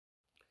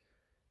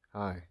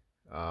Hi,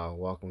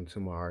 welcome to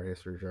my art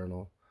history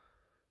journal.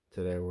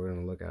 Today we're going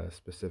to look at a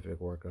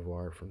specific work of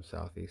art from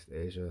Southeast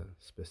Asia,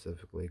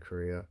 specifically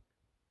Korea.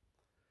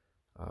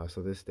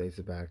 So this dates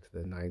back to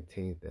the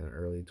 19th and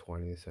early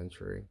 20th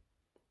century,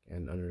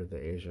 and under the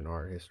Asian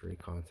art history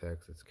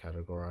context, it's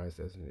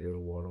categorized as an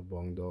Irworo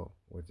Bongdo,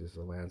 which is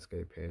a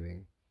landscape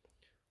painting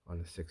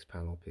on a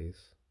six-panel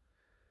piece.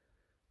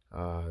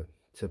 Uh,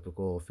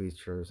 Typical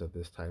features of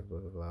this type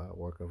of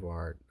work of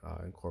art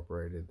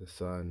incorporated the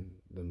sun,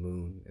 the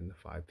moon, and the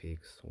five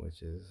peaks,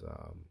 which is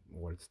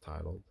what it's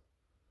titled.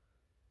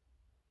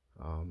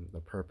 The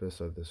purpose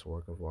of this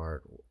work of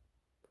art,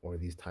 or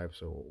these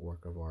types of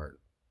work of art,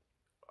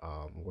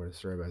 were to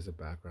serve as a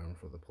background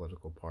for the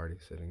political party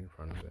sitting in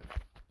front of it.